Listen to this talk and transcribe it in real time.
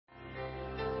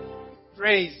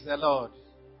Praise the Lord.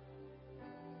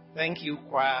 Thank you,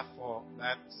 choir, for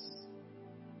that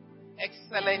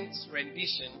excellent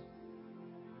rendition,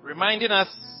 reminding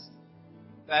us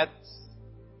that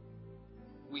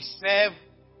we serve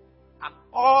an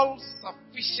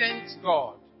all-sufficient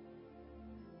God,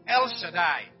 El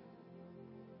Shaddai,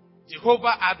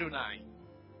 Jehovah Adonai.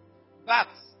 That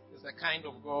is the kind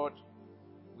of God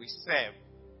we serve.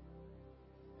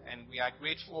 And we are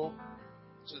grateful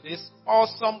to this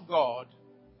awesome God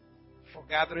for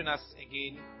gathering us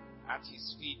again at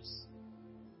His feet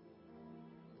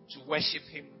to worship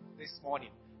Him this morning.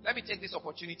 Let me take this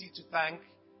opportunity to thank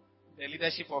the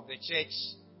leadership of the church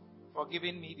for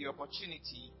giving me the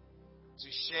opportunity to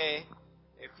share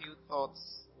a few thoughts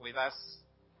with us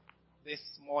this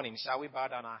morning. Shall we bow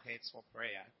down our heads for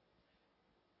prayer?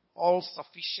 All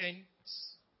sufficient,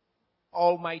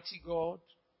 Almighty God,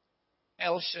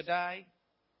 El Shaddai,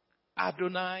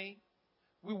 Adonai,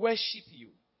 we worship you.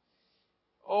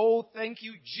 Oh, thank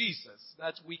you, Jesus,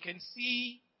 that we can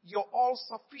see your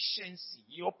all-sufficiency,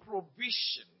 your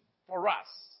provision for us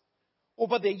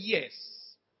over the years.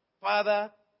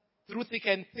 Father, through thick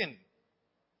and thin,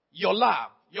 your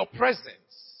love, your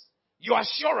presence, your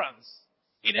assurance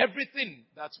in everything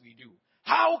that we do.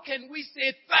 How can we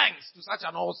say thanks to such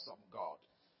an awesome God?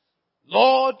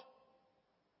 Lord,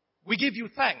 we give you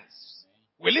thanks.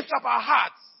 We lift up our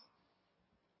hearts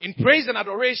in praise and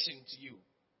adoration to you.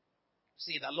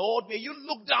 Say that, Lord, may you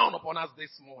look down upon us this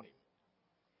morning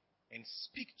and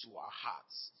speak to our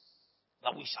hearts,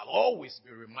 that we shall always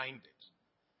be reminded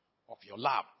of your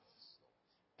love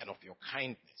and of your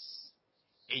kindness.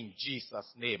 In Jesus'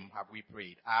 name have we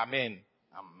prayed. Amen.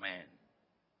 Amen.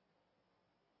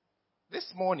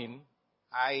 This morning,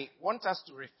 I want us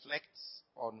to reflect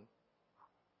on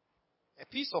a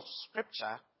piece of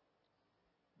scripture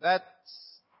that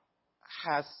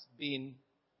has been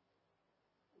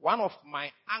one of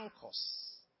my anchors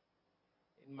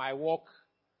in my walk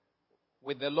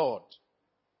with the Lord.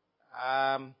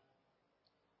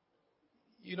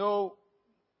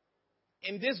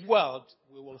 In this world,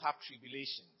 we will have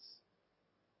tribulations.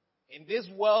 In this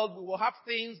world, we will have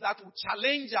things that will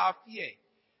challenge our fear,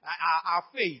 our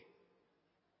faith.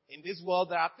 In this world,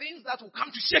 there are things that will come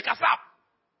to shake us up.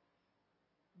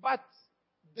 But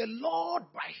the Lord,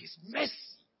 by His mercy,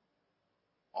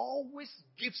 always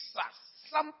gives us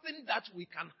something that we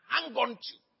can hang on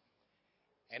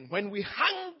to. And when we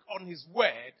hang on His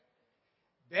word,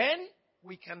 then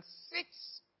we can sit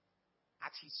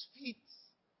at His feet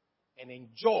and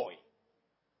enjoy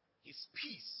His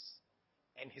peace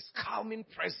and His calming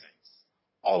presence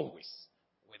always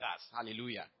with us.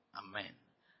 Hallelujah. Amen.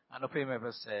 And open me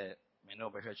verse me no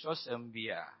be chosem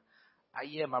bia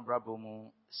aye mabrabo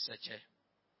mu seche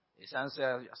esanse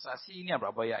asasi ni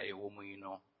abrabo ya ewo mu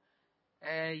yino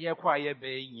ye kwa ye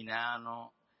be nyina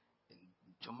no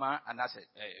tuma anase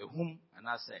ehum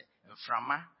anase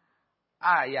mframa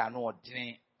ya no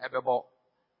odene ebebo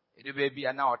ede be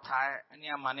bia na otai ani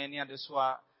amane ni adeso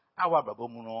awa abrabo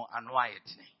mu no ano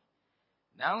ayetene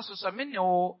nanso so me ne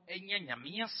wo enya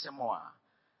nyame asemo a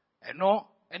eno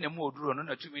ene mu oduro no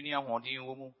na tumi ni ahoden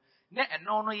wo mu na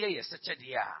eno no ye seche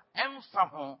de a emfa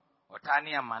ho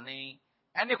otane amane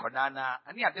ene kodana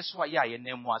ani adeso ya ye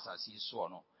na mu asasi so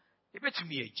no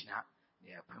ebetumi agina na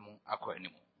yapemu akọ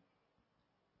animu.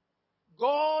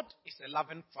 God is a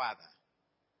loving Father,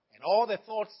 and all the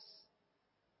thoughts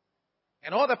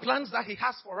and all the plans that He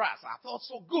has for us are thoughts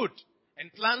for good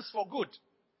and plans for good.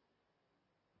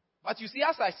 But you see,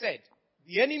 as I said,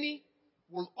 the enemy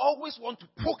will always want to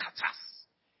poke at us.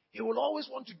 He will always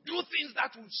want to do things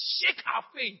that will shake our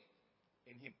faith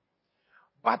in Him.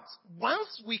 But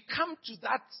once we come to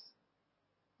that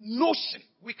notion,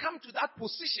 we come to that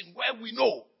position where we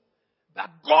know that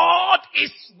God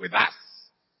is with us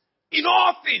in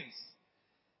all things,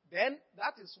 then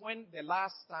that is when the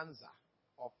last stanza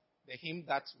of the hymn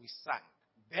that we sang,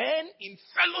 then in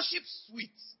fellowship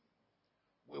sweet,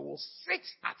 we will sit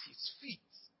at His feet.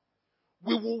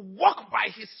 We will walk by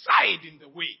His side in the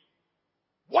way.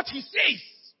 What He says,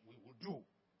 we will do.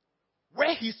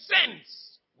 Where He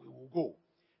sends, we will go.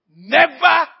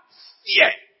 Never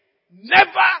fear.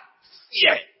 Never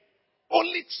fear.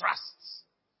 Only trust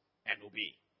and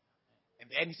obey. And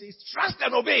then He says, trust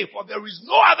and obey, for there is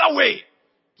no other way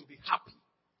to be happy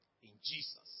in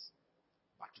Jesus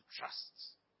but to trust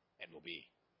and obey.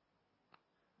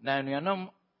 Na nuanom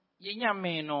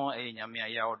yenyame no enyame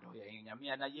ayawodo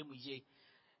yenyame na yemuye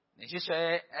na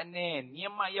hyehyɛ ene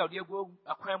niema ya odego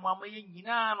akwan mu amaye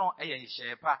nyina no eye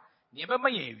hyepa niema ma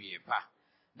ye wie pa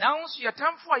na nso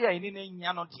yetamfo ya ni na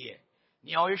nya no de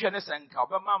Ni oyehwe ne senka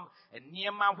obemam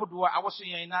niema hodo a woso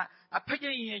yen na apagye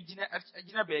yen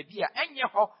gina baabi a enye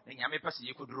ho na nyame pese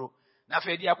yekoduro na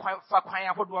fa di fa kwan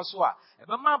ahodo so a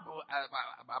ebema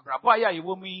abrabo aya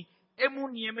yewo mu emu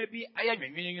niema bi aya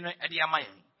nwenwenwen ade ama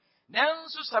yen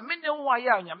nanso sa menne wo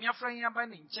aya nyame afran yen ba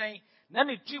ne nkyɛn na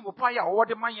ne tubo pa ya wo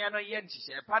de man yen no ye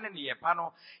ntihye pa ne ye pa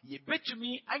no ye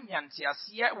betumi anyante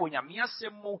ase wo nyame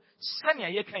asem mu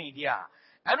sane ye kan di a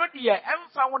eno de ye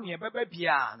emfa wo ne beba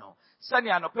bia no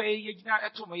sane anopa ye gina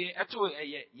eto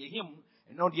ye him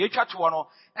no de etwa to no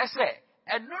ese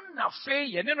eno na fe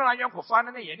ye ne no anyankofa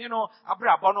ne ye ne no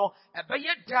abrabɔ no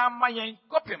ebeye da man yen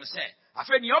kopem se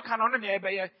afa ni oka no ne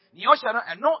ebeye ni o hye no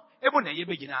eno ebu na ye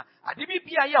begina ade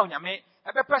bibia ya onyame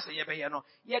ebepese ye beye no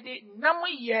ye de nam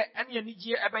ye ene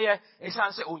anigye ebeye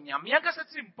esanse onyame akasa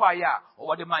timpa ya o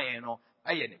wode man yen no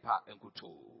aye nipa enkuto.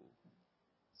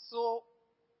 So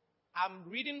I'm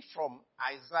reading from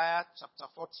Isaiah chapter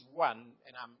 41,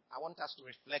 and I want us to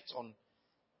reflect on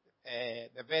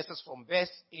the verses from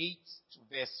verse 8 to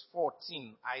verse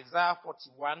 14. Isaiah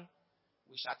 41,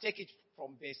 we shall take it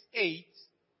from verse 8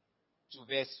 to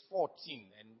verse 14,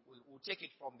 and we'll take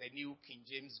it from the New King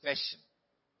James Version.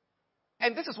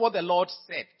 And this is what the Lord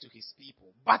said to his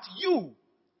people. But you,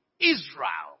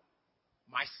 Israel,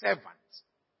 my servant,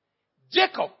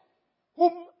 Jacob,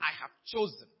 whom I have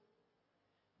chosen,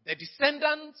 the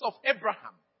descendants of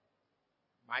Abraham,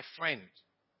 my friend,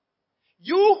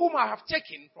 you whom I have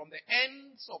taken from the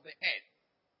ends of the earth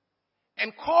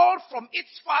and called from its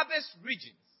farthest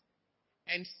regions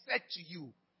and said to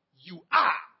you, you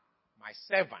are my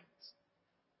servant.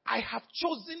 I have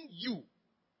chosen you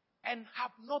and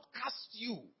have not cast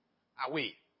you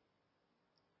away.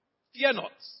 Fear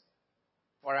not,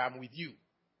 for I am with you.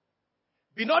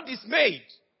 Be not dismayed,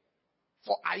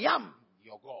 for I am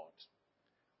your God.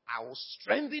 I will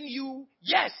strengthen you.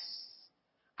 Yes,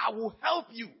 I will help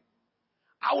you.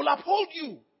 I will uphold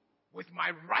you with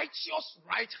my righteous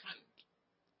right hand.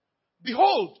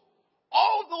 Behold,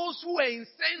 all those who are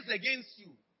incensed against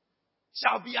you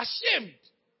shall be ashamed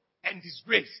and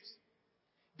disgraced.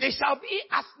 They shall be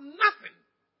as nothing,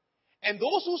 and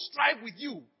those who strive with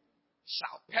you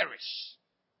shall perish.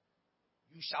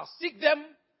 You shall seek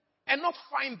them and not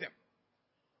find them.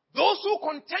 Those who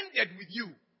contended with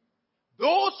you,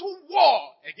 those who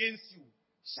war against you,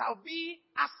 shall be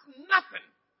as nothing,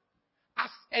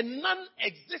 as a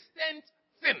non-existent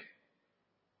thing.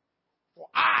 For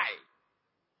I,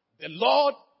 the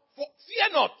Lord, fear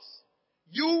not,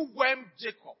 you worm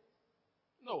Jacob.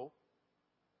 No.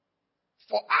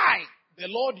 For I, the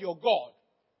Lord your God,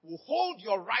 will hold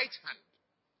your right hand,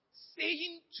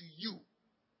 saying to you,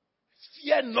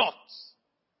 fear not,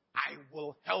 I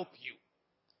will help you.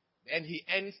 Then he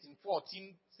ends in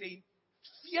 14 saying,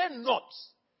 fear not,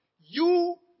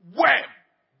 you worm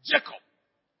Jacob.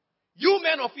 You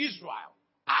men of Israel,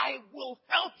 I will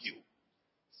help you,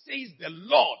 says the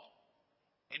Lord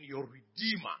and your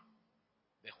Redeemer,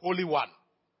 the Holy One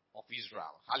of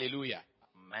Israel. Hallelujah.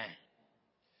 Amen.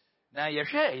 Now, you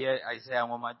share Isaiah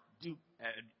Mama do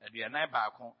aduana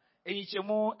baako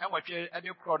eyichemu enwetwe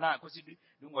adekro na akosi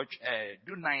do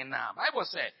 9 na Bible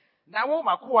say na wo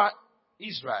makoa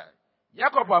Israel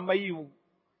Jacob amayiwu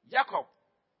Jacob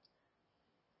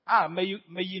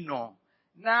mayi no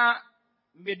na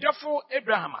medafo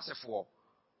Abraham asefo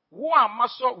wo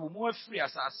amaso wo mu afiri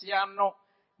asase ano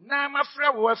na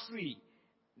mafra wo afiri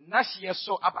na hye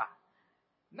so aba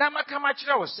na makama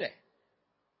kire wo se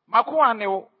makoa ne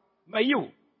wo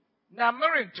mayiwu na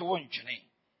merento wo ntwene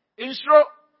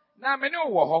insuro na mene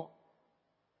wo ho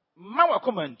ma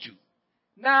wakomantu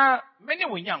na mene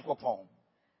wo nyankopon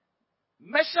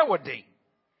mesha woden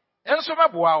enso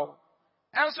maboa wo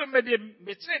enso mede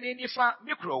metrene nifa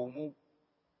mikro wo mu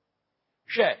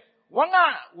hwe won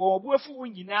a wo obuafu wo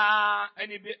nyina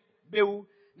ani bewu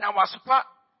na wasopa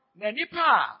na nipa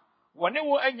a wone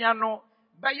wo anya no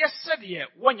baye sede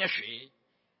wonya hwe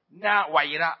na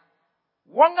wayira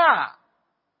won a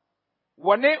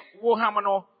wone wo ham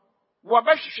no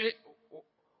wobahwehwe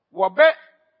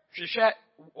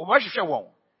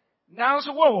won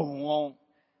nanso won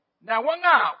na won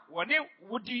a wone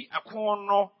wudi akon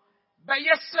no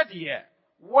baye sede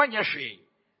wonya hwe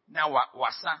na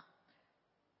wasa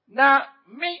na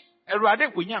me Awurade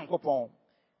Nyankopɔn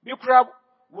me kura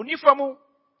wonifamu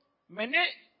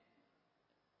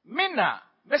mena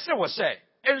mese wo se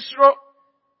ensuro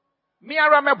me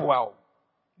ara meboa wo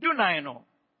do 9 no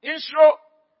ensuro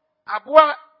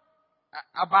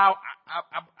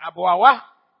aboawa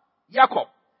Jacob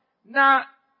na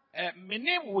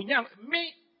mene wonya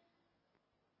me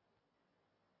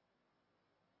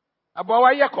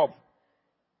aboawa Jacob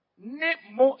ne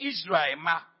mo Israel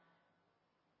ma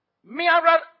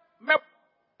Miara me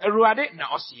Eruade na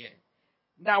osie.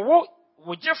 Na wo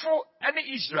jefo ene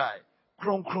Israel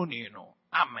kronkron no.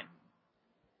 Amen.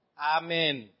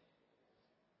 Amen.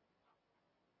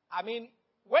 I mean,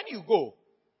 when you go,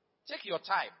 take your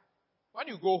time. When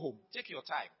you go home, take your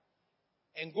time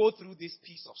and go through this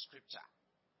piece of scripture.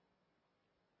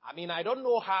 I mean, I don't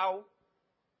know how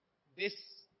this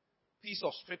piece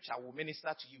of scripture will minister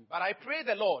to you, but I pray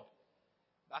the Lord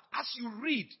that as you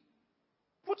read,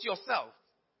 put yourself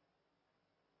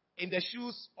in the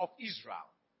shoes of Israel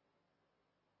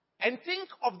and think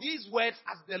of these words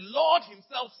as the Lord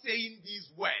himself saying these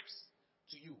words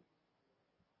to you.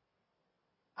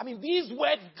 I mean, these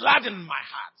words gladden my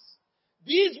heart.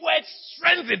 These words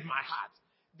strengthen my heart.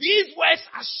 These words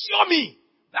assure me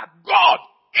that God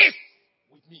is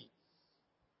with me.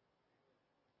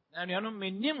 Na no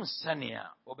menim sania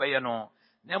obeye no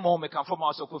na mo me kan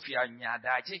foma so kofia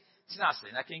nyadaje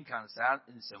tinase na kenkan sa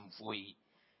nsemfo yi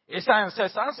esan se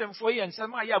sansemfo yi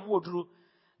ensem aya moduru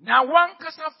na wan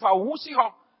kasa fa wo si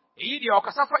ho eyi de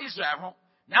okasa fa Israel ho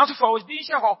na so fa wo din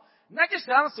hye ho na je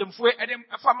sansemfo edem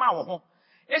fa ma wo ho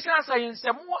esan sa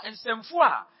nsemfo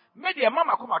a me de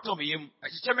mama komato me yem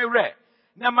achiche me wre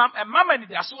na mama ni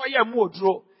da so aya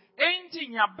moduru enti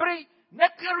nyabre na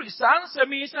carry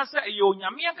sansemi sasa eyo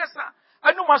nyame ankasa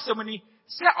anu masemni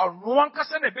se ono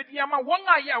ankasa na bedi ama won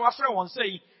aye wafre won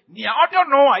sei ni odo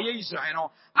no aye Israel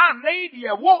no an na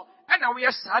ide wo na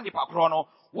we sa ni pakro no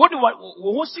wo de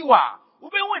wo ho si wa wo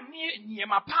be won ni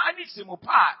ma pa ani semu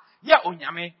pa ya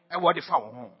onyame e wo de fa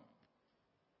wo ho.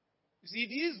 You see,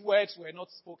 these words were not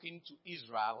spoken to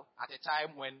Israel at a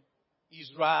time when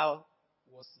Israel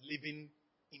was living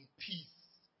in peace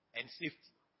and safety.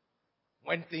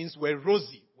 When things were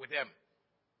rosy with them,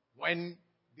 when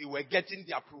they were getting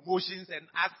their promotions, and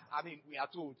we are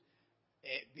told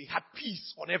they had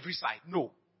peace on every side.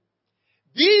 No.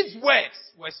 These words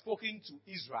were spoken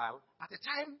to Israel at a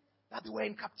time that they were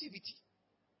in captivity.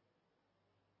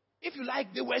 If you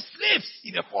like, they were slaves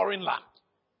in a foreign land.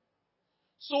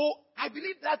 So I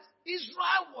believe that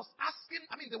Israel was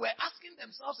they were asking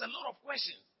themselves a lot of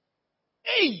questions.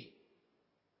 Hey,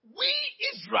 we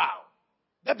Israel,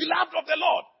 the beloved of the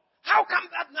Lord, how come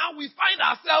that now we find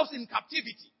ourselves in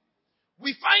captivity?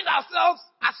 We find ourselves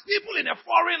as people in a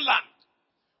foreign land.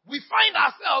 We find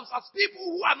ourselves as people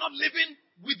who are not living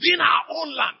within our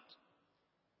own land.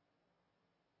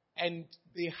 And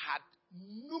they had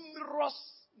numerous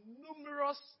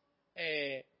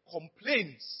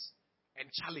complaints and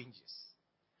challenges.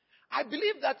 I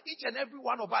believe that each and every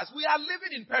one of us, we are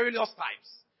living in perilous times.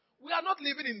 We are not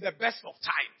living in the best of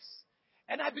times.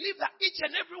 And I believe that each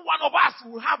and every one of us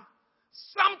will have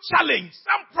some challenge,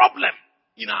 some problem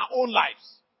in our own lives.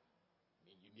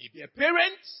 You may be a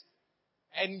parent,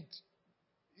 and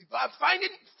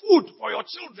finding food for your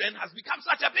children has become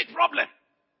such a big problem.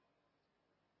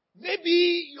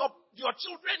 Maybe your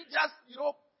children just,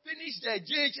 finished their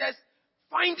JHS.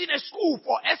 Finding a school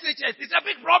for SHS is a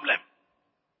big problem.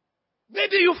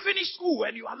 Maybe you finished school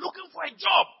and you are looking for a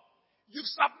job. You've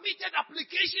submitted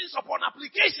applications upon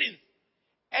applications,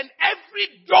 and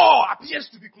every door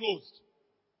appears to be closed.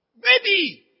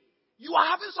 Maybe you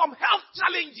are having some health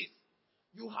challenges.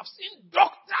 You have seen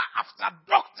doctor after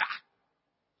doctor,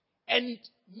 and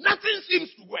nothing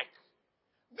seems to work.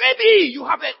 Maybe you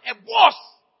have a boss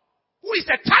who is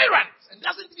a tyrant and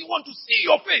doesn't even want to see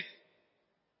your face.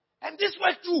 And this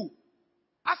way too,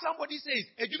 as somebody says,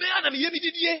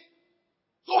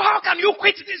 so how can you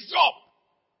quit this job?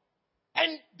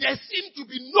 And there seems to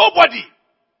be nobody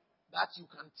that you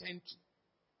can turn to.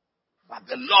 But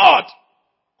the Lord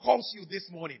calls you this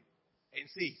morning and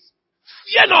says,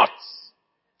 fear not,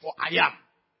 for I am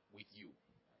with you.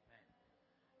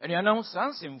 And you know,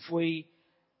 something for you,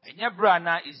 and your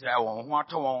brother Israel won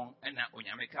what won, and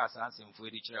Onyameka something for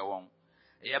the chair won.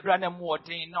 A brother more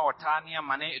thing, no Tanya,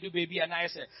 money, do baby, and I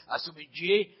say, as to be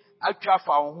J, I try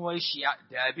for who is she at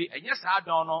Derby, and yes, I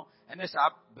don't know, and it's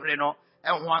up Breno,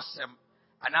 and once them,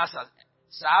 and as a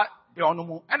Sir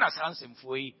Donomu, and a something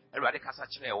for you, a radical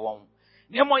such a won.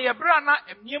 Nemo your brother,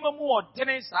 and Nemo more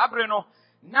tennis, Abreno,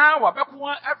 now a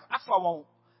backward after one,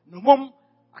 no mum,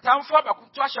 a town for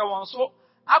Bakutasha one so.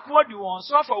 Upward you want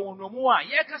so for no more,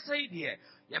 yet say dear,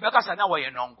 Yabaka Sanawa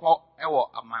and Uncle, Ewa,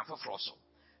 a man for Frosso.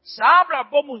 Sabra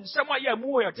Bomun, somewhere ya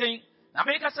moo your thing, now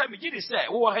make us a begin to say,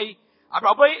 oh, hey, a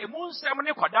braboy, a moon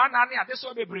ceremony, Quadana, and this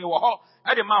will be brew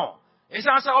at the mount. It's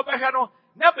answer over here,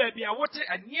 never be a water,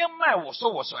 and near my was so,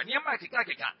 and near my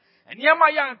Kikaka, and near my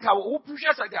young cow who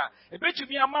pushes a guy, a bit to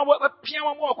be a man with a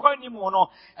piano more coin mono,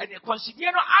 and a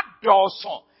consigliano at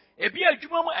Dawson, a beer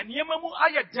Jumamu and Yamamu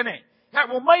Ayatene. Have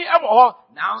my ever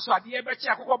now, so I dear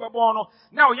Betcha Cocobono.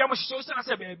 Now, Yamasho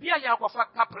said, Baby, I have a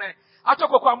couple. I took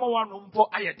a one for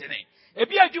Ayatene. A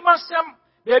beer Juma Sam,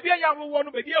 baby, I am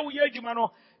one, baby, we are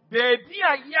Jumano. Baby,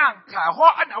 a young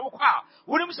car, and our car.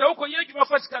 Wouldn't say, okay, you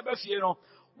first cabafino.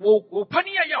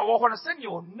 Pania, you want to send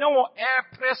you no air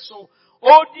presso.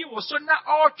 Odi was so now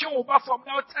all choba from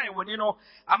now time when you know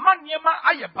a man yama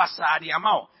aya basadi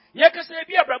amount. Yaka say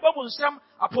be a brabon some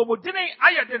a pomodine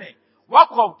aya dene.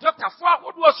 Walk of Dr. Far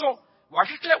what was so?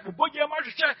 Washita, Buboya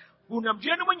Marshall, Unam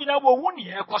Genuine, you know, 1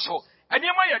 year or so. And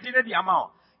Yamaya did the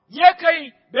amount. Yaka,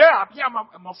 there are Yama,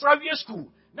 Mafravia school.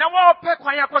 Now all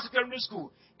Pequaya secondary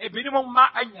school. A minimum ma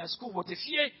anya school with a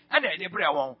fear and a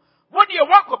debra. What do you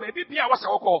walk of baby Pia was a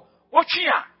call?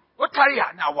 Ochia,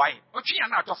 Otaria, now why? Ochia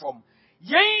not of home.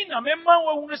 Yea, a member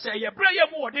will say, a prayer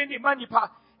more than the money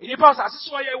pa. In the past, as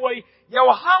so away,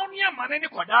 your how near Manani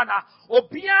Kodana, or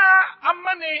Pia, a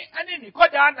money, and any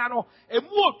Kodana, a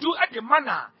more do at the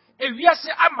manna, a yes,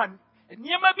 a man, and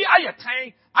near maybe I a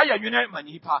time, I a unit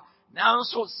manipa. Now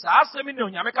so Sassamino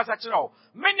Yamaka Satchel,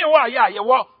 many wa ya, you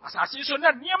walk, assassination,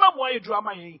 and near my way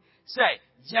drama, say,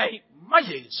 yea, my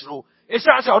slow. It's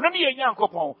also only a young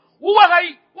couple. Who are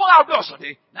I? What are those?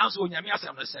 Now so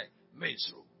Yamiasam say, made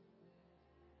slow.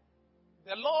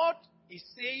 The Lord is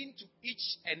saying to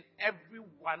each and every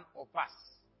one of us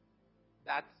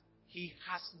that He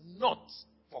has not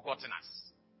forgotten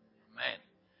us. Amen.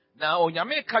 Now,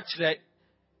 Yame catch that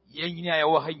Yenia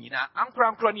or Hina,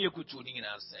 Ankram Crony Kutuning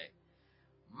and say,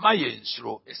 my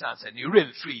insro is answered, you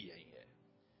real free.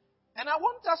 And I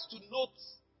want us to note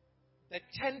the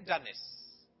tenderness,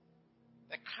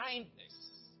 the kindness,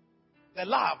 the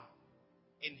love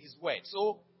in His word.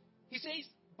 So He says,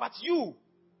 but you,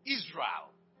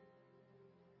 Israel,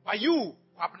 by you,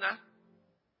 Kwabna,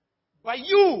 by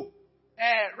you,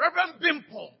 Reverend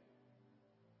Bimpon,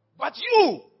 but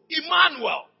you,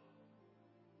 Emmanuel,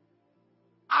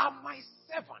 are my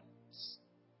servants,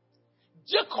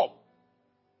 Jacob,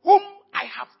 whom I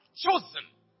have chosen.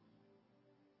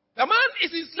 The man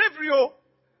is in slavery,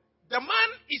 the man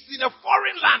is in a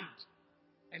foreign land,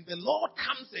 and the Lord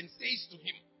comes and says to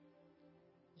him,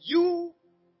 you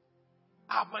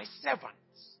are my servants,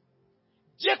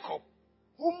 Jacob,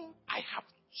 whom I have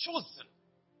chosen.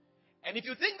 And if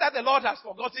you think that the Lord has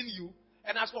forgotten you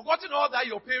and has forgotten all that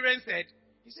your parents said,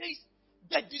 He says,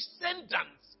 the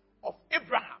descendants of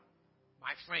Abraham,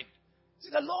 my friend. See,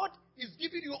 the Lord is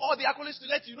giving you all the accolades to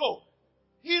let you know.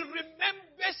 He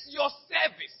remembers your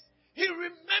service. He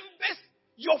remembers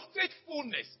your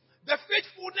faithfulness. The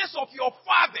faithfulness of your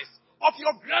fathers, of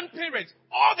your grandparents,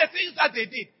 all the things that they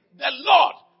did. The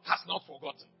Lord has not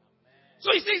forgotten. So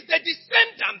He says, the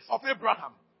descendants of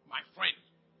Abraham, my friend,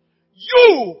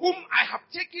 you whom I have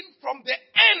taken from the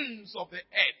ends of the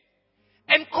earth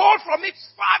and called from its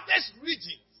farthest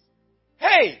regions.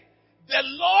 Hey, the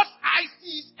Lord's eye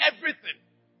sees everything.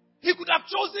 He could have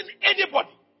chosen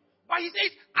anybody. But He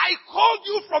says, I called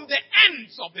you from the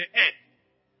ends of the earth.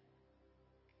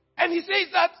 And He says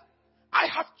that I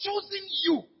have chosen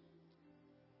you.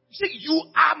 You see, you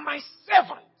are my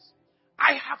servant.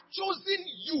 I have chosen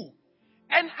you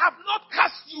and have not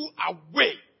cast you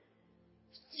away.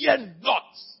 Fear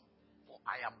not, for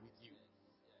I am with you.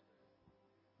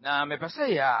 Now, me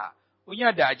pese ya,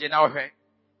 unya daje na ohwe.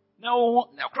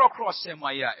 Na cross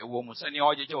semaya e wo musani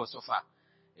ojeje osofa.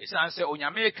 Esan se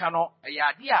onyame ka no ya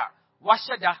ade a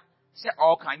wahyeda se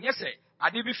o kan ye se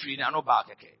ade bi firi na no ba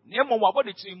keke. Na emo wa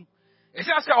body trim.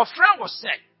 Esan se ofran wo se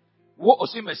wo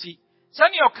osimasi.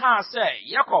 Sani o kan se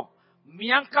Jacob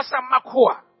miankasa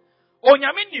makoa.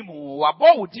 Onyame nimu wa bo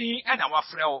wudin e na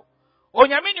wafrɛ wo.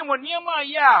 Onyame nimu niema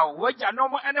ya wagya no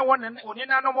mo ene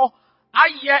wonena no mo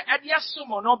aye ade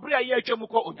asomo no bre aye atwam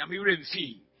kɔ onyame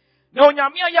remfi. Na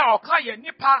onyame ya oka ye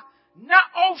nipa na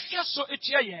ohwe so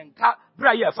etua yen ka bre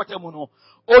aye afatamu no.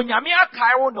 Onyame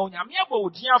akae wo na onyame abɔ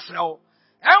wudin afrɛ wo.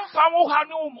 Emfa wo ha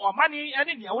no omani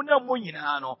ene ne wo na mu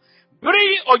nyina no.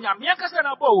 Bre onyame akasa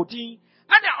na abɔ wudin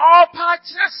ana opa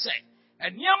kyerɛ sɛ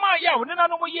eniama ya wonena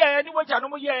no mo ye ni wagya no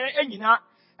mo ye enyina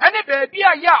ene beebi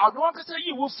a ya ono ankasa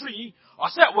yi wo free o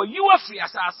se wo yi wo free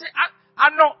asase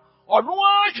ano ono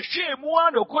ahwehwe mu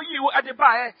ano koyi wo ade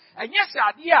ba enye se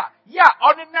ade a ya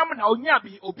onenam na onya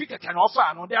bi obi keke na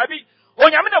ofa no da bi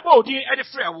onyame na bo odin ade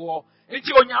frɛ wo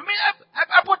enti onyame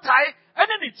abotai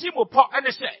ene ne timo po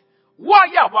ene se wo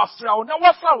ya wa frɛ wo na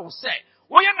wo fa wo se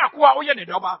wo ye nakoa wo ye ne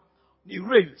doba ni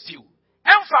refiu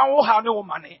emfa wo ha ne wo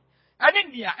mane ene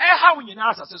nia ha wo nyina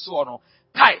asase so no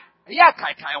kai ya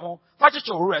kai ho fa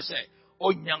cheche wo re se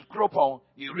onyankropon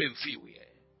ni refiu ye.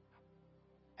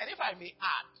 And if I may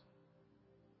add,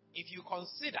 if you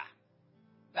consider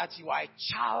that you are a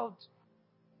child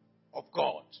of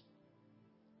God,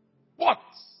 bought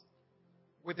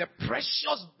with the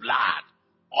precious blood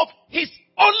of his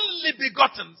only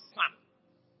begotten Son,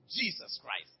 Jesus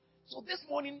Christ. So this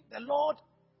morning, the Lord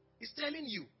is telling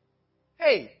you,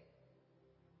 hey,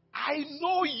 I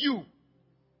know you.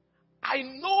 I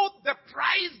know the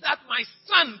price that my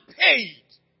Son paid,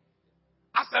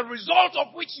 as a result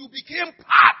of which you became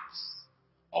part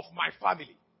of my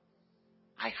family.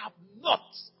 I have not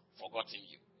forgotten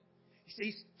you. He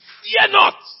says, fear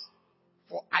not,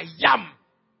 for I am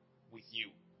with you.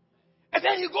 And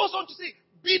then he goes on to say,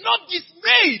 be not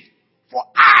dismayed, for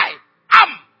I am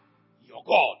your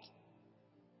God.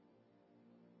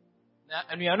 Now,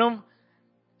 and you know,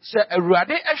 se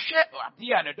Awurade ehwe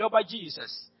ade a ne doba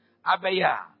Jesus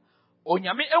abeya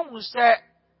onyame ehun se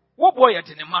wo boy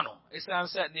de ne ma no esan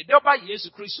se ne doba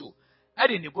Yesu Kristo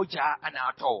ade ne boja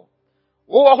ana atọ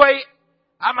wo hoi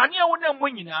amane a wona mo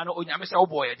nyina no onyame se wo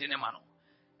boy de ne ma no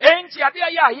enti ade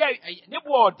ya ne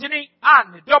bo de ne a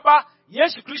ne doba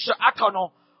Yesu Kristo atọ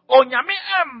no onyame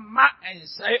emma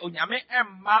ensai onyame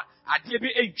emma ade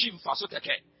bi entwi mfaso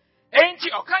keke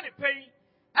enti oka ne pen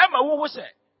emma wo se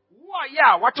wo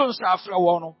ya wato nsa afra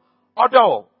wo no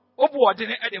odo obu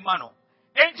odene ede ma no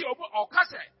enti obu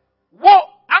okase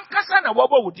wo ankasa na wo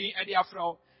bo wudin ede afra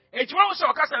wo enti wo se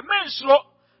okase mensuro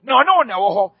na ono na wo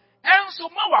ho enso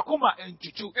ma wakoma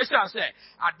entutu esan se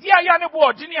ade aya ne bo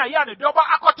odene aya ne doba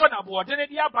akoto na bo odene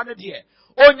de aba ne de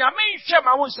onyame nhwe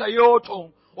ma wo nsa yo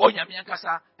ton onyame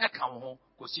ankasa eka wo ho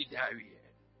kosi dawie.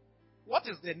 What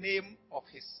is the name of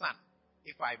his Son,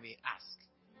 if I may ask?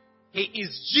 He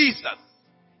is Jesus.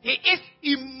 He is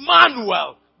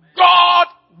Emmanuel, God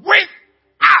with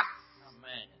us.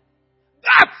 Amen.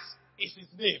 That is his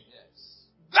name. Yes.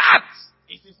 That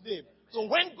is his name. So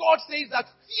when God says that,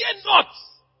 fear not,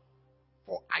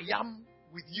 for I am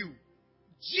with you.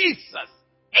 Jesus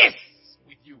is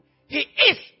with you. He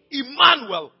is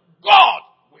Emmanuel, God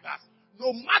with us.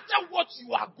 No matter what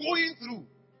you are going through,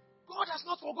 God has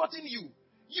not forgotten you.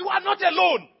 You are not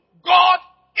alone. God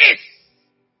is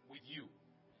with you.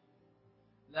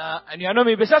 Na anuano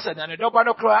me besasa na ne doba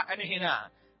no kra ene hina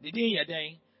ne din ye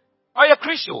den oye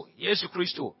Kristo Yesu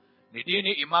Kristo ne din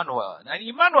ni Emmanuel na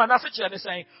Emmanuel na se kire ne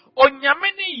san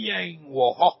onyame ne yen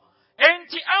wo ho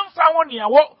enti amfa wo ne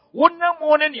wo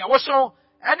wonam ne ne wo so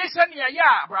ene se ne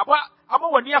ya braba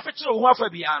amawani afekire wo afa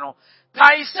bia no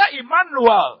kai se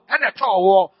Emmanuel ene to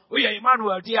wo oye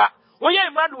Emmanuel dia oye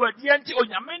Emmanuel dia enti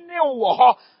onyame ne wo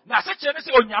ho na se kire ne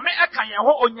se onyame aka yen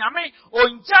ho onyame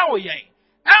onja wo yen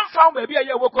enfa ba bia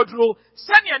ye wokoduro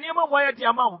sane anema mo ya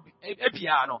dia ma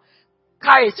ebia no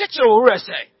kai cheche o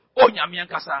rese onyame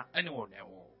ankasa ene wo ne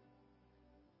wo.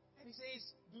 And he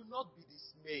says, do not be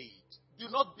dismayed, do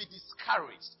not be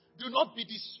discouraged, do not be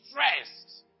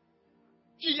distressed.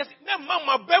 Do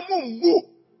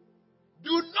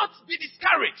not be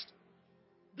discouraged.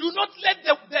 Do not let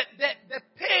the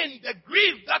pain, the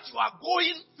grief that you are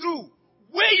going through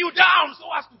weigh you down so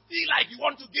as to feel like you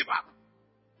want to give up.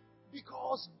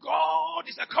 Because God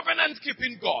is a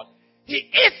covenant-keeping God. He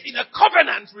is in a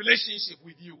covenant relationship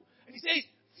with you. And he says,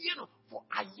 fear not, for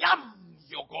I am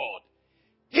your God.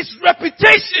 His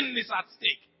reputation is at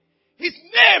stake. His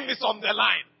name is on the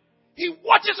line. He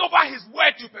watches over his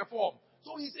word to perform.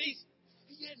 So he says,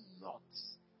 fear not,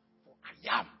 for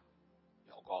I am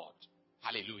your God.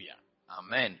 Hallelujah.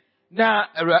 Amen. Na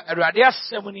Awurade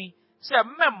asɛmni sɛ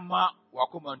memma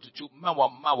wakoma ntutu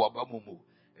memma wabamumu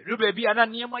rube bi ana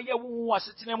niema ye wo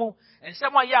asetene mu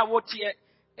ensɛm a ye a wotie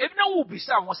ebina wo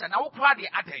bisa wo sɛ na wo kra de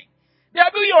aden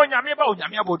da bi ye onyame ba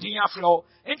onyame abodin afro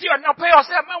enti ona pɛ o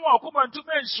sɛ memma wakoma ntu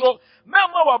menso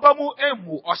memma wabamu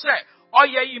emu o sɛ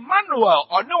oye Emmanuel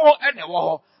ɔne wo ene wo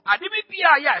ho ade bi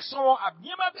bia ye so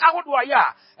abiema ahodo a ye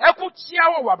a ekotia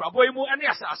wo wabrabo yi mu ene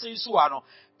asase yi so ano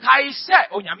kai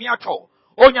sɛ onyame atɔ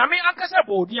onyame ankasa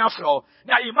bodin afro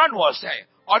na Emmanuel sɛ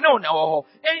ɔne na wo ho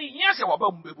ehia sɛ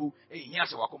wabamu bebu ehia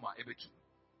sɛ wakoma ebetu.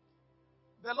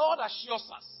 The Lord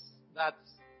assures us that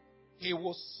he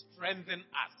will strengthen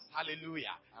us.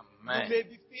 Hallelujah. Amen. You may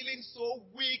be feeling so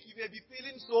weak, you may be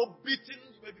feeling so beaten,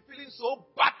 you may be feeling so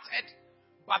battered,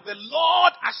 but the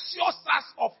Lord assures us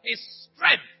of his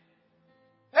strength.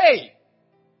 Hey,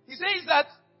 he says that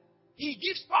he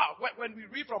gives power. When we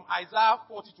read from Isaiah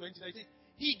 40:20, he says,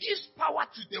 he gives power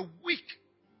to the weak,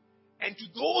 and to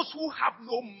those who have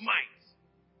no might,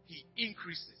 he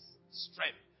increases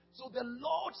strength. So the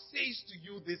Lord says to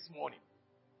you this morning,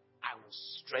 I will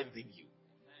strengthen you.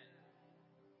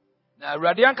 Na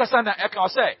Awurade ankasa na eka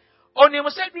sɛ onim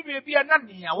sɛ bibia bia na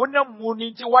nea wonam mu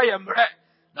ni nti wayɛ mrɛ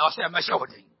na ɔsɛ mɛhyɛ wo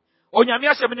den onyame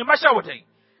asɛm ni mɛhyɛ wo den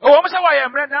ɛwɔ mo sɛ wayɛ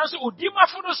mrɛ nanso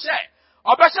odimafo no sɛ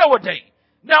ɔbɛhyɛ wo den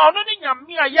na ono ne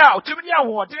nyame aya otumi de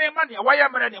ahoɔden ma ne wayɛ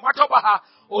mmerɛ ne matɔba ha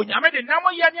onyame de nam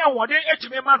yɛ ne ahoɔden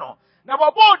etumi ma no na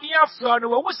bɔbɔ odi afra no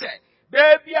wo sɛ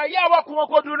beebi a yɛ wakoma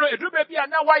kodu no edu beebi a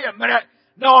na wayɛ mmerɛ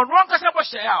na ɔno ankasa bɔ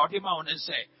hyɛ a ɔde ma wo ne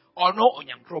nsɛ ɔno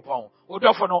onyankopɔn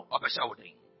odɔfo no ɔbɛhyɛ wo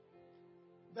den.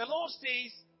 The Lord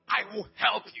says, I will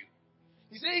help you.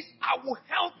 He says, I will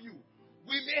help you.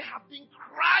 We may have been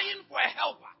crying for a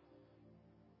helper.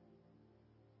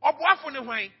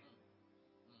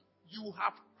 You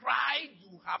have cried,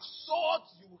 you have sought,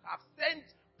 you have sent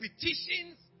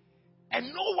petitions, and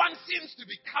no one seems to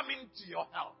be coming to your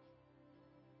help.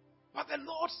 But the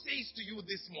Lord says to you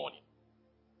this morning,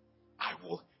 I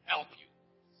will help you.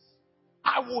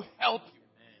 I will help you.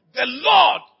 The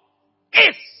Lord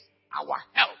is our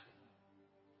help.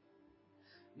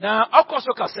 Na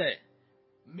akoso kase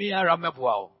mi ara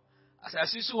meboa o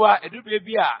asase so wa edu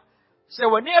beebi a se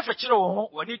woni afekire wo ho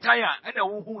woni tan a na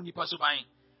wo hu nipa so ban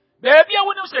beebi a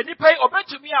wonim se nipa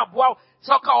obetumi aboa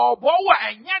so ka obo wa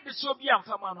anya de so bi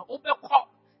amfama no obekọ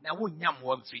na wonnya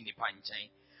mo mfi nipa nkyɛn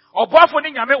oboafo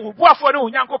ne nyame oboafo ne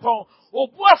onyankopɔn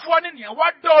oboafo ne ne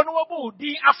wadɔ no wo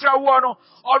odi afra wo no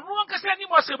ɔno nkasa ni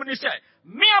mo asɛm ni sɛ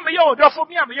me a me yɛ odɔfo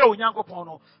me a me yɛ onyankopɔn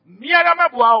no me ara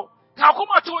meboa o ka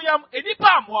kuma to yam enipa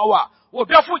amoa wa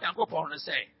obiafo onyankopɔn no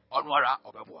sɛ ɔno ara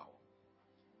ɔbɛboa o.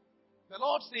 The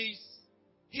Lord says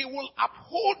he will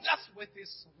uphold us with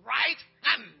his right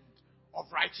hand of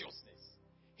righteousness.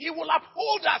 He will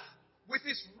uphold us with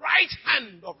his right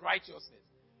hand of righteousness.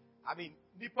 I mean,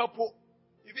 nipapo,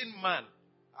 even man.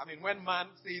 I mean, when man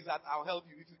says that I'll help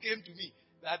you, if you came to me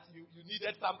that you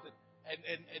needed something,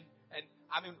 and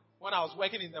I mean, when I was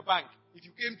working in the bank, if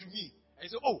you came to me and you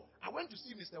say, oh, I went to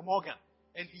see Mr. Morgan,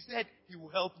 and he said he will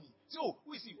help me. So,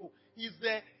 who is he? Oh, he's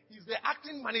the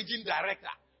acting managing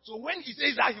director. So when he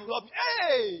says that he will help me,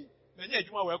 hey, Mini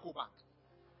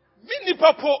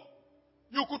Papo,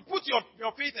 you could put your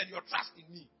faith and your trust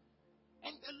in me.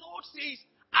 And the Lord says,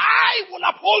 I will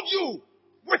uphold you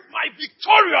with my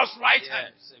victorious right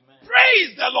hand. Amen.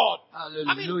 Praise the Lord. Hallelujah.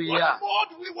 I mean, what more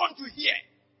do we want to hear?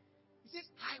 He says,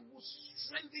 I will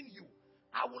strengthen you.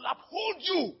 I will uphold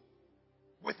you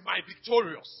with my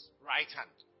victorious right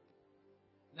hand.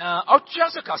 Na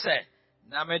otuaso kase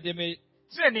na medeme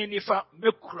treni nifa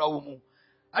mekura wo mu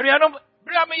anuanom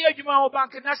bra me yadwuma ho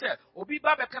bank na se obi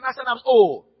ba be kana se na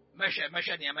oh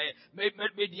mehwe ne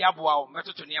me di aboa wo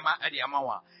metoto ne ma ade ama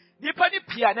wa nipa ni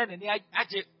pia na ne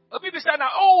age obi bisa na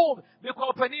oh me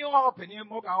ko pani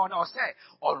mo ga ho na o se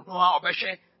ono a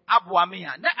obehwe aboa me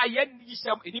ya na aye ni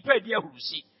sem nipa di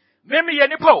ahurusi me ye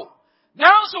nipa o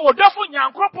now so wodafo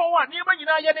nyankopon wa niema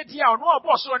nyina ye ne dia ono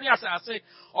obo so ne asase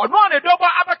ono ne doba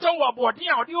abeto wo abode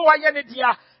a ode wo ye ne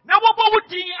dia na wobo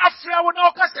wudin afra wo na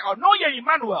okase ono ye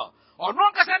Emmanuel ono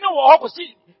nkase ne wo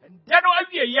hokosi de no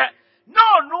awie ye na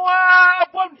ono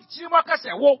abo ni chimo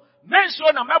akase wo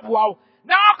menso na meboa wo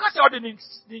na akase ode ni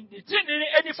tini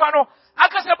enifa no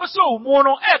akase beso mu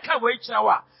no e ka we kira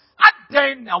wa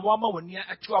adan na wo ma woni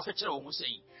atu afekire wo mu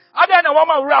sei adan na wo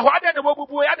ma wura ho adan na wo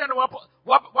bubu adan na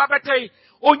wa betai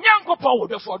onyankopɔn wo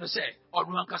defo no sɛ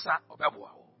ɔno ankasa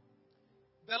ɔbɛboa wo.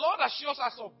 The Lord assures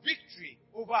us of victory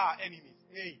over our enemies.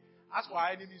 Hey, as for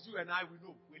our enemies, you and I, we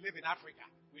know. We live in Africa.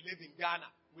 We live in Ghana.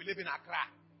 We live in Accra.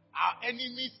 Our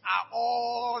enemies are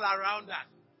all around us.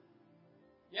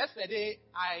 Yesterday,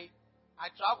 I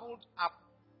traveled up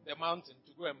the mountain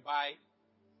to go and buy.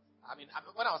 I mean,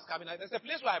 when I was coming, there's a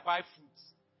place where I buy fruits.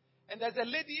 And there's a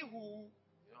lady who,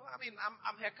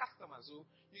 I'm her customer. So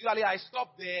usually I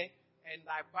stop there and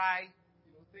I buy,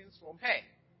 things from her.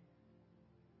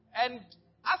 And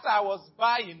as I was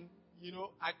buying,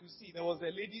 I could see there was a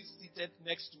lady seated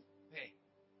next to her.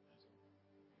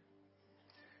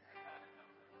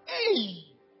 Hey!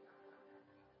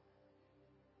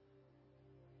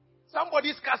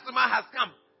 Somebody's customer has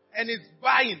come and is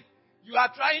buying. You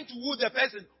are trying to woo the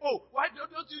person. Oh, why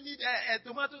don't you need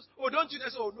tomatoes? Oh, don't you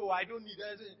need? Oh, no, I don't need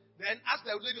that. Then ask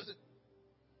the lady,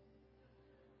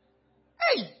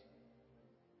 hey!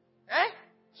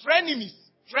 Frenemies.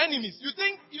 You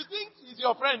think he's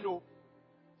your friend, though?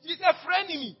 He's a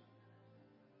frenemy.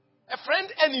 A friend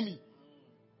enemy.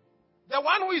 The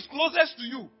one who is closest to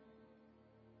you.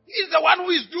 He's the one who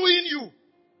is doing you.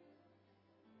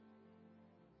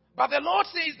 But the Lord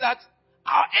says that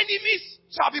our enemies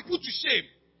shall be put to shame.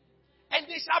 And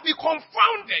they shall be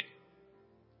confounded.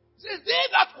 He says, they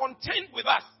that contend with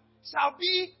us shall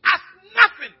be as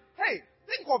nothing. Hey,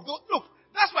 think of those. Look,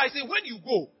 that's why I say when you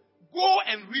go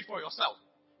and read for yourself.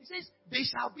 He says, they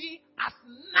shall be as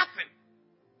nothing.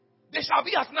 They shall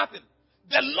be as nothing.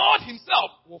 The Lord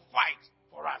himself will fight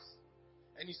for us.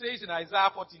 And he says in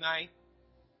Isaiah 49,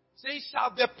 says,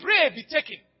 shall the prey be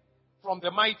taken from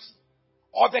the mighty,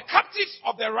 or the captives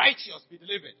of the righteous be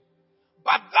delivered.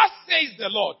 But thus says the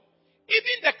Lord,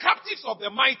 even the captives of the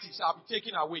mighty shall be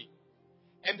taken away,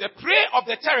 and the prey of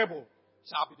the terrible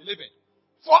shall be delivered.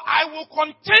 For I will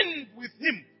contend with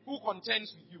him who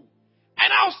contends with you,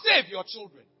 and I'll save your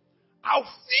children. I'll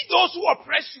feed those who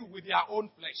oppress you with their own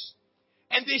flesh,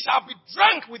 and they shall be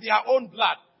drunk with their own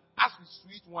blood as with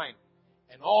sweet wine.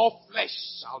 And all flesh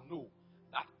shall know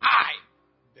that I,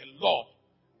 the Lord,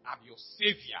 am your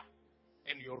Savior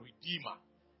and your Redeemer,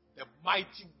 the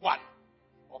mighty one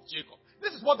of Jacob.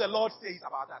 This is what the Lord says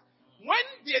about that. When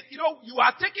you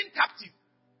are taken captive,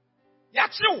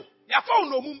 there's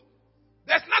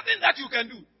nothing that you can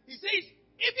do. He says,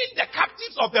 even the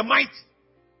captives of the mighty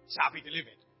shall be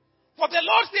delivered. For the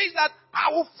Lord says that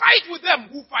I will fight with them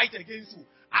who fight against you.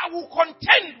 I will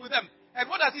contend with them. And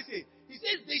what does he say? He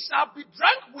says they shall be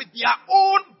drunk with their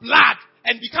own blood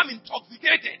and become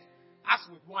intoxicated as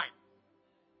with wine.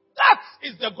 That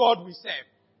is the God we serve.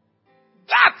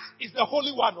 That is the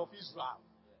Holy One of Israel.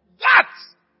 That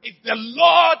is the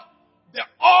Lord, the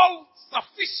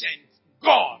all-sufficient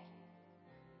God.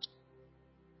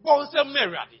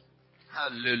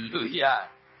 Hallelujah.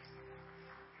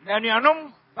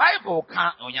 Nanyano Bible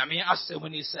can onyame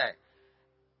asɛmuni sɛ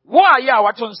wo a ya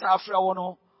wato nsa afra wo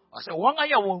no ɔsɛ wɔn a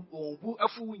ya wɔn bu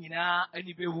afu nyinaa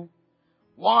ani behu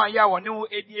wɔn a ya wɔne wo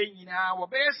edie nyinaa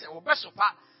wɔbɛyɛ sɛ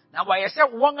wɔbɛsopa na wɔyɛ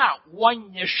sɛ wɔn a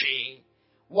wɔnyɛ hwee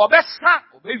wɔbɛsa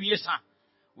wɔbɛwie sa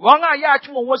wɔn a ya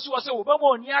atwe wɔn wasi wɔ sɛ wɔbɛma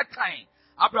oni atan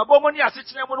abrabɔ mu ne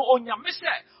asekyerɛ mu no onyame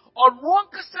sɛ ɔno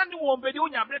nkasa ne wɔn bɛdi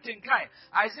onyame tenkan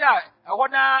Isaiah ɛhɔ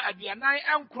na aduanan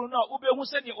ɛnkoro no a wobɛhu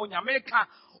sɛ ne onyame ka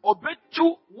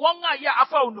obetu wɔn a yɛ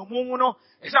afa onomu no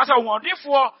ɛsɛ sɛ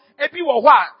wɔndefoɔ ebi wɔ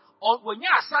hɔ a wɔnya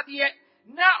asadeɛ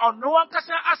na ɔno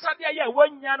ankasa asadeɛ yɛ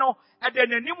wɔnya no ɛdɛ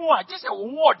n'anim a gye sɛ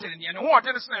wɔn ho ɔdene ne ho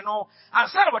ɔdene sene no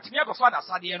ansa na wɔtumi akɔfa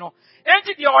n'asadeɛ no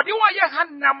enti deɛ ɔde wɔ yɛ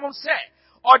hanam sɛ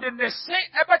ɔde ne se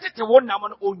ɛbɛtete wɔn nam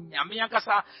no onyame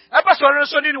ankasa ɛbɛsɔre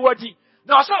nso ne wadi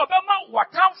na ɔsɛ ɔbɛma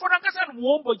wɔtamfo no ankasa no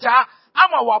wɔn bogya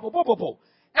ama wɔabobɔbobɔ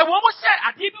ɛwɔ mu sɛ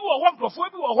adeɛ bi wɔ hɔ nkurɔfoɔ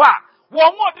bi wɔ hɔ a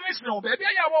wɔn mo de sene wo baabi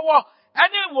ayɛ wɔwɔ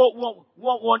ɛne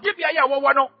wɔn de bi ayɛ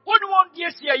wɔwɔ no woni wɔn die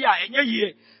sie yɛ a ɛnyɛ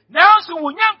yie nanso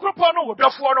wo nyankropɔ no wo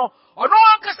dɔfoɔ no ɔno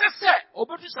ankasa sɛ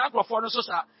obetu saa nkurɔfoɔ no so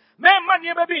sa mɛmma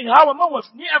nneɛma bi nha wɔn ma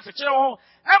wɔn ni afikyerɛ ho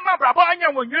ɛmma brabɔ anya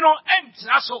wɔn nwino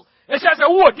ɛntina so ɛsɛ sɛ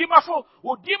wo di mafo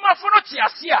no te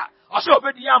ase a ɔsɛ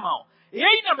obedi ama wo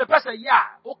eyi na mepɛ sɛ yɛ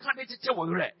a woka de tete wɔ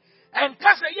werɛ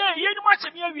ɛnka sɛ yɛ yɛnum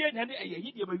akyɛm awie na ne ɛyɛ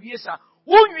yi deɛ mawie sa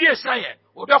wonwie sa yɛ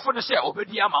odɔfo no sɛ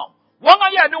obedi ama wo wɔn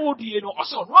ayɛ ne wo die no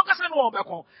ɔsɛ ɔno ankasa ne wɔn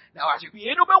bɛko na wɔahye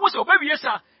wie no bɛwu sɛ ɔbɛwie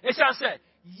sa ɛsiane sɛ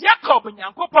Jacob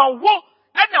nyankopɔn wo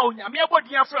ɛna onyame abɔ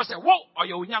din afrɛ sɛ wo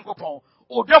ɔyɛ onyankopɔn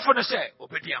odɔfo no sɛ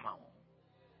obedi ama wo.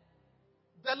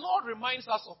 The Lord reminds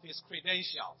us of his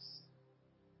credentials.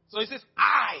 So he says,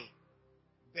 I,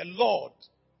 the Lord,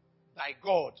 thy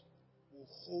God, will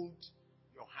hold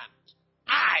your hand.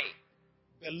 I,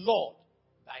 the Lord,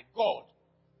 thy God,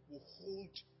 will hold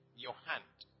your hand,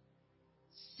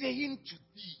 saying to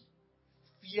thee,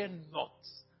 fear not,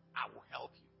 I will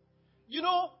help you. You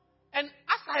know, and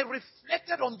as I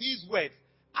reflected on these words,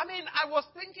 I was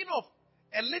thinking of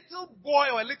a little boy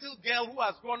or a little girl who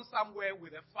has gone somewhere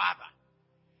with a father.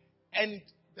 And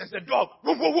there's a dog.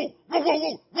 Whoa, whoa, whoa, whoa, whoa,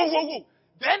 whoa, whoa, whoa, whoa.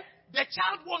 Then the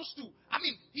child wants to,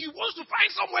 he wants to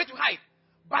find somewhere to hide.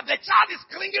 But the child is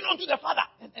clinging onto the father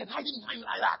and hiding behind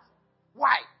like that.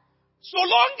 Why? So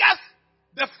long as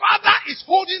the father is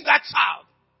holding that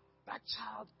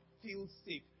child feels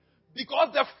safe.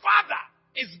 Because the father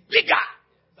is bigger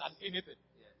than anything.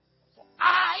 For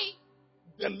I,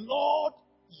 the Lord,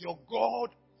 your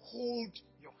God, hold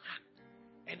your hand.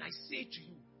 And I say to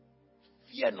you,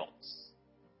 fear not,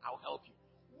 I'll help you.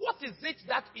 What is it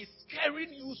that is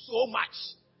scaring you so much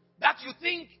that you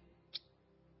think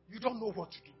you don't know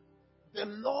what to do? The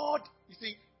Lord is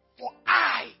saying, for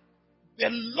I, the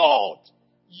Lord,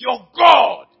 your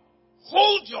God,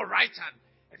 hold your right hand.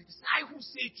 And it is I who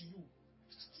say to you,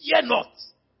 fear not,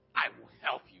 I will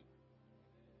help you.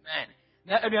 Man,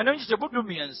 now if you know you should do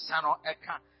me and son or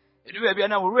eka, it will be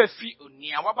an hour free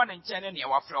near Waban and Chen near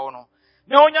Wafrono.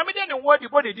 No, Yamidan and what you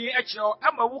body the actual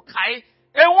Amma Wukai,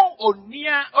 Ewo or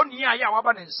near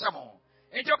Yawaban and Samo.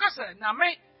 And your cousin,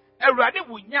 Name, a radi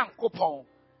with young coupon,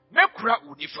 Mekra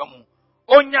Udifamu.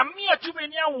 Onyamia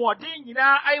tumenya wode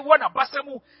nyina ai wona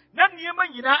basamu na niema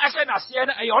nyina ahye na ase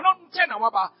na ayono nche na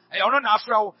waba ayono na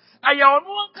afrawo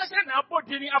ayono nkase na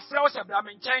abodini afrawo sebra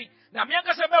me nchen na me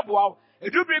nkase meboa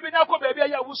edubiri bi na kɔ baabi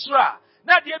aya wusura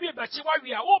na de bi bechi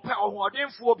wawe a wo pɛ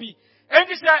ohodenfo bi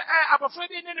enti sɛ abafra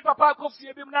bi ne papa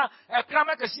akɔfie bi na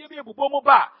krama kase bi ebubo mu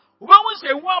ba Woman say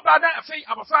one bad affair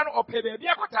of a fan or pay baby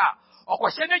akota or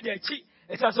question againchi.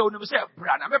 It's also no say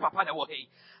brand. I'm a papa that way.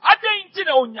 I didn't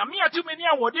know Yamia too many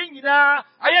awarding in I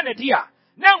am a dear.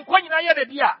 Now, when I am a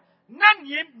dear. None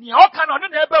ye all can on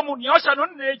the Ebamu, Yosha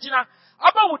on the Regina.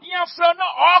 About would you feel no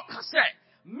all cassette.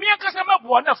 Mere Casama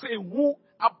Buana Fe woo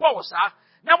a bossa.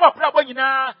 Now what problem you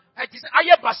know? It is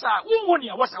Ayabasa, who won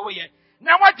you was away.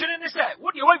 Now what didn't say?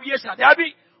 Would you want yes,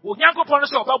 Abby? Would Yanko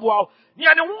Ponoso Babu?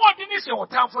 Near the war didn't say or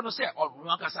town for no say or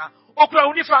Ruancasa or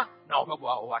Claunifa? No, Babu,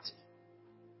 what?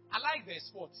 I like the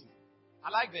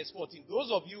sporting.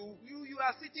 Those of you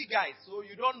are city guys, so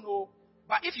you don't know.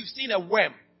 But if you've seen a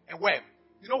worm,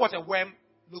 you know what a worm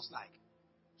looks like?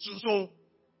 Sunsun.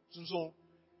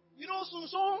 You know,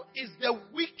 Sunsun is the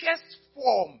weakest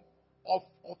form of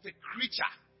a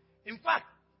creature. In fact,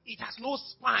 it has no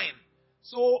spine.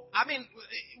 So, I mean,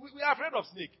 we are afraid of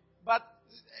snake. But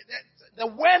the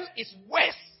worm is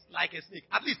worse like a snake.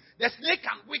 At least the snake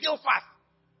can wiggle fast.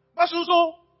 But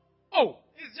Sunsun,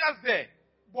 it's just there.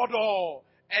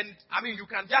 And I mean, you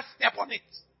can just step on it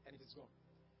and it's gone.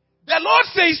 The Lord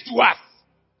says to us,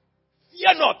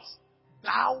 fear not,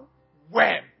 thou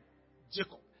worm,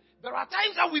 Jacob. There are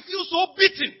times that we feel so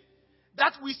beaten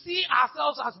that we see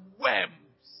ourselves as worms,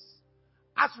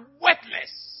 as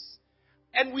worthless.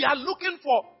 And we are looking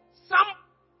for some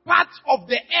part of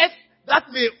the earth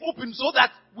that may open so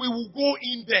that we will go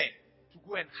in there to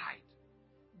go and hide.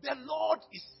 The Lord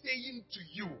is saying to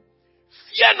you,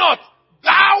 fear not,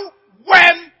 thou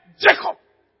worm, Jacob.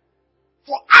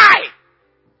 For I,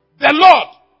 the Lord,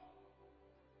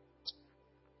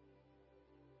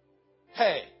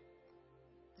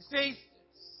 says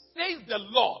the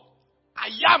Lord, I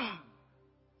am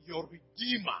your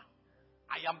Redeemer.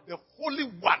 I am the Holy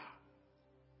One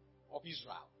of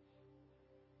Israel.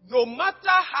 No matter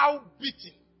how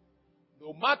beaten,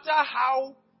 no matter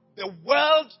how the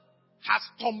world has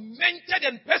tormented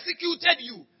and persecuted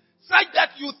you, such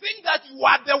that you think that you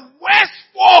are the worst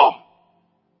form,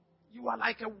 you are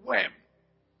like a worm.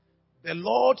 The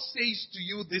Lord says to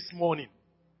you this morning,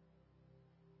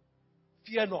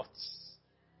 fear not.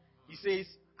 He says,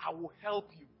 I will help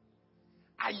you.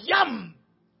 I am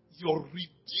your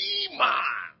Redeemer.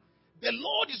 The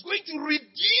Lord is going to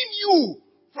redeem you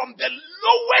from the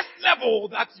lowest level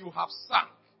that you have sunk.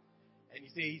 And he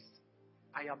says,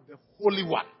 I am the Holy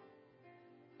One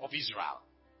of Israel.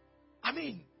 I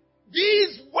mean,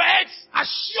 these words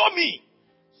assure me.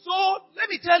 So, let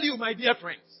me tell you, my dear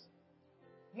friends,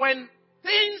 when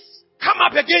things come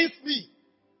up against me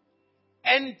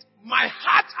and my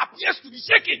heart appears to be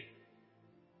shaking,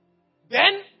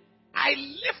 then I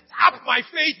lift up my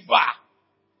faith bar.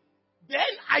 Then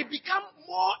I become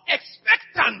more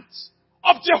expectant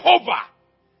of Jehovah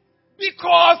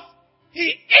because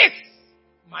He is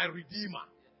my Redeemer.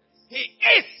 He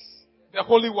is the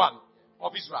Holy One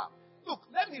of Israel. Look,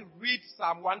 let me read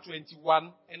Psalm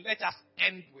 121 and let us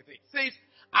end with it. It says,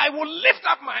 I will lift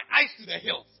up my eyes to the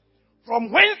hills.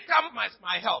 From whence comes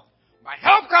my help? My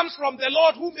help comes from the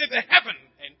Lord who made the heaven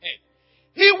and earth.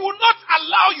 He will not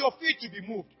allow your feet to be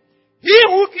moved. He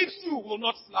who keeps you will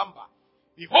not slumber.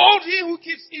 Behold, he who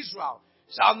keeps Israel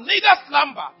shall neither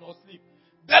slumber nor sleep.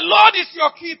 The Lord is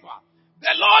your keeper.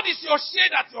 The Lord is your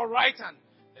shade at your right hand.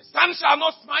 The sun shall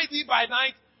not smite thee by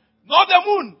night, nor the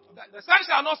moon. The sun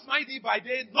shall not smite thee by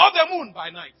day, nor the moon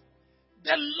by night.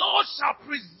 The Lord shall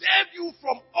preserve you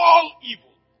from all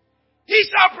evil. He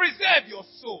shall preserve your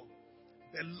soul.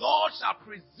 The Lord shall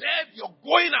preserve your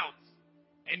going out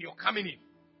and your coming in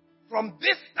from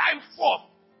this time forth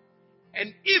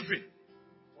and even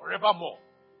forevermore.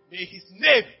 May his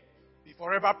name be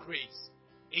forever praised.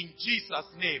 In Jesus'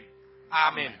 name.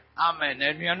 Amen. Amen.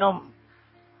 And you know,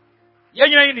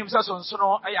 Yan himself on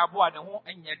Sono, I have one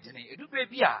and yet, do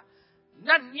baby.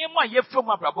 None near my ye from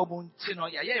my brabo moon, Tino,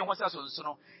 Yaya was on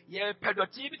Sono, ye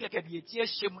pedotib, a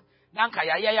shim, Nanka,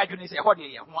 Yaya, you say, what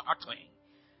ye want at twain.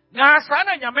 Now,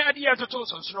 Sana, Yamadia to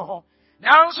toss on Snow.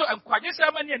 Now, so I'm quite just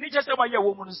a man, and just about your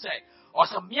woman say, or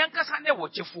some Mianca Sana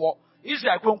watch you for.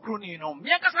 Israel concluding, no,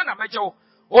 Mianca Sana Majo,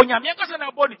 or Yamianca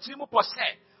Sana body, Timo Posse,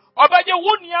 or by your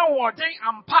 1 year or day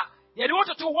and pa, yet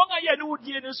wanted to 1 year, no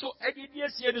dear, so, Eddie,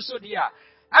 so dear.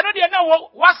 I know they know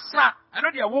what's that. I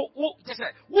know they are just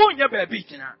say, who never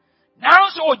beaten her. Now,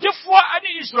 so, just for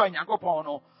any Israel,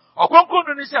 Yankopono, or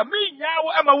conclude and say, me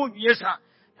now, am a woman, yes, sir.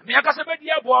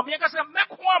 Miakasabedia, boy, Miakasa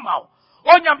Makwama,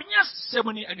 or Yamia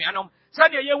Semony and Yanum,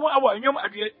 Sunday, you are in your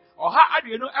adrian, or how do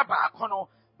you know about Cono,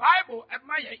 Bible,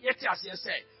 admire yet as you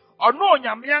say, or no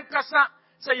Yamiankasa,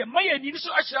 say, you may need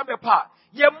so I shall be part,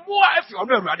 ye more if you are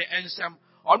rather handsome,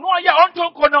 Ono aya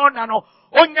onto kono na no.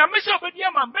 Onyame se obedi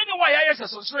ama mbeni wa ya yese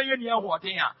sosoro ye ni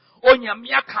ahoden a.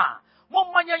 Onyame aka.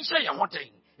 Momma nya nhye ye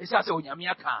hoden. Esa se onyame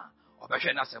aka.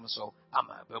 Obehwe na sem so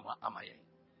ama bema ama ye.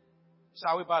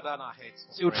 Shall we bow down our heads?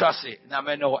 So you trust it. Na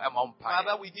me no emon pa.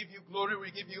 Father, we give you glory, we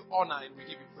give you honor, and we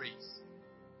give you praise.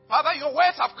 Father, your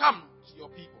words have come to your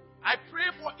people. I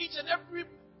pray for each and every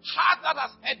heart that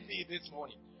has heard me this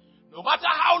morning. No matter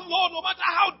how low, no matter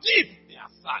how deep they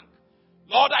are sunk.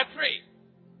 Lord, I pray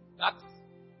that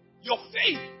your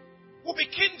faith will be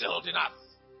kindled in us.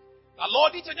 That,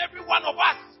 Lord, each and every one of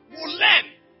us will learn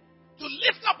to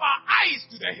lift up our eyes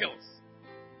to the hills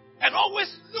and always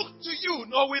look to you,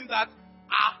 knowing that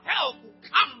our help will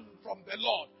come from the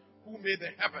Lord who made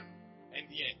the heaven and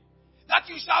the earth. That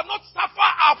you shall not suffer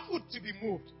our foot to be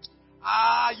moved.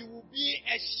 You will be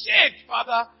a shade,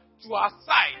 Father, to our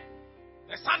side.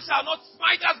 The sun shall not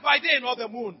smite us by day, nor the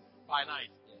moon by night.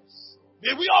 Yes.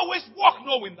 May we always walk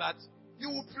knowing that you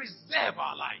will preserve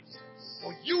our lives.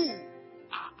 For you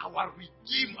are our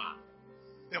Redeemer,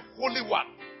 the Holy One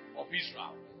of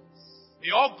Israel.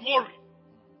 May all glory,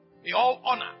 may all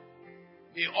honor,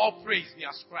 may all praise be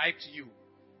ascribed to you,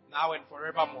 now and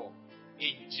forevermore.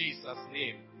 In Jesus'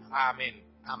 name, amen.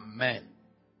 Amen.